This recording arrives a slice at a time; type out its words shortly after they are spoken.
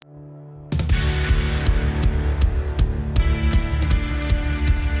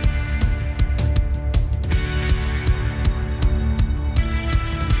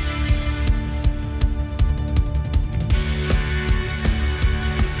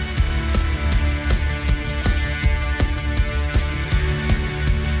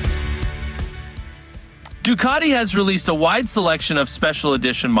Ducati has released a wide selection of special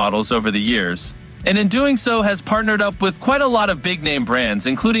edition models over the years, and in doing so has partnered up with quite a lot of big-name brands,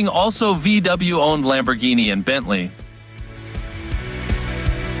 including also VW-owned Lamborghini and Bentley.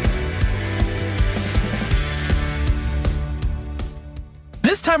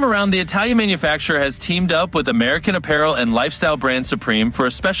 This time around, the Italian manufacturer has teamed up with American apparel and lifestyle brand Supreme for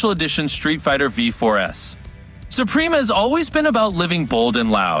a special edition Streetfighter V4S. Supreme has always been about living bold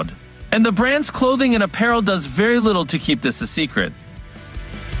and loud, and the brand's clothing and apparel does very little to keep this a secret.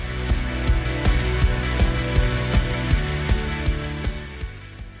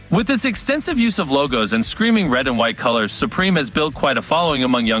 With its extensive use of logos and screaming red and white colors, Supreme has built quite a following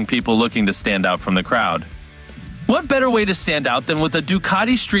among young people looking to stand out from the crowd. What better way to stand out than with a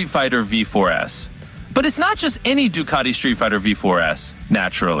Ducati Streetfighter V4S? But it's not just any Ducati Streetfighter V4S,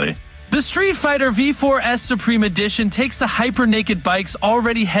 naturally. The Streetfighter V4S Supreme Edition takes the hyper-naked bike's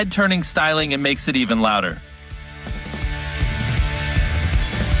already head-turning styling and makes it even louder.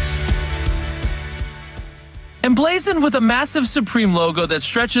 Emblazoned with a massive Supreme logo that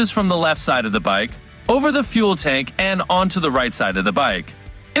stretches from the left side of the bike, over the fuel tank, and onto the right side of the bike.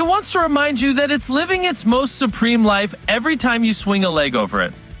 It wants to remind you that it's living its most supreme life every time you swing a leg over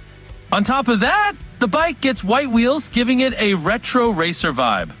it. On top of that, the bike gets white wheels, giving it a retro racer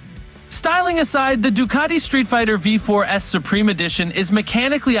vibe. Styling aside, the Ducati Streetfighter V4S Supreme Edition is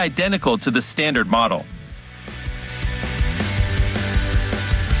mechanically identical to the standard model.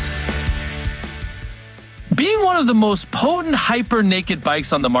 Being one of the most potent hyper-naked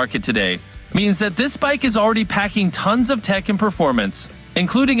bikes on the market today means that this bike is already packing tons of tech and performance,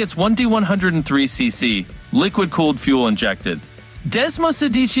 including its 1D103cc, liquid-cooled fuel-injected Desmo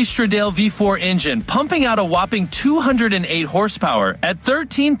Sedici Stradale V4 engine, pumping out a whopping 208 horsepower at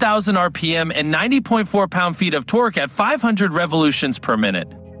 13,000 RPM and 90.4 pound-feet of torque at 500 revolutions per minute.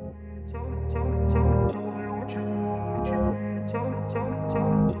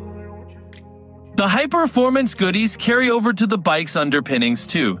 The high-performance goodies carry over to the bike's underpinnings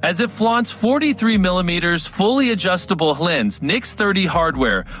too, as it flaunts 43mm fully adjustable Hlin's NIX 30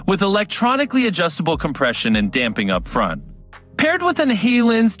 hardware with electronically adjustable compression and damping up front, paired with an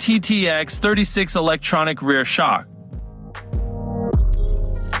Hlin's TTX 36 electronic rear shock.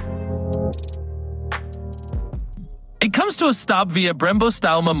 It comes to a stop via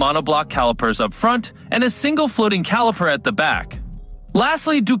Brembo-style monoblock calipers up front and a single floating caliper at the back.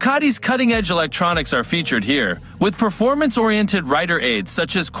 Lastly, Ducati's cutting-edge electronics are featured here, with performance-oriented rider aids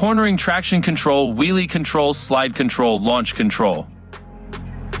such as cornering traction control, wheelie control, slide control, launch control,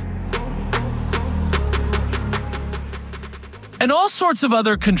 and all sorts of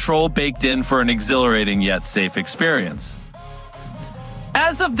other control baked in for an exhilarating yet safe experience.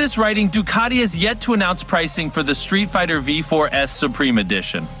 As of this writing, Ducati has yet to announce pricing for the Streetfighter V4S Supreme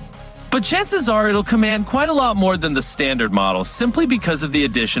Edition. But chances are it'll command quite a lot more than the standard model simply because of the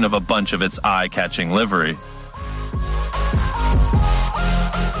addition of a bunch of its eye-catching livery.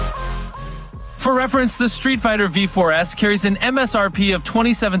 For reference, the Streetfighter V4S carries an MSRP of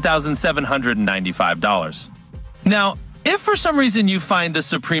 $27,795. Now, if for some reason you find the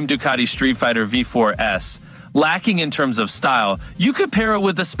Supreme Ducati Streetfighter V4S lacking in terms of style, you could pair it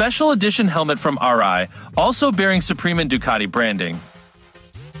with a special edition helmet from RI, also bearing Supreme and Ducati branding.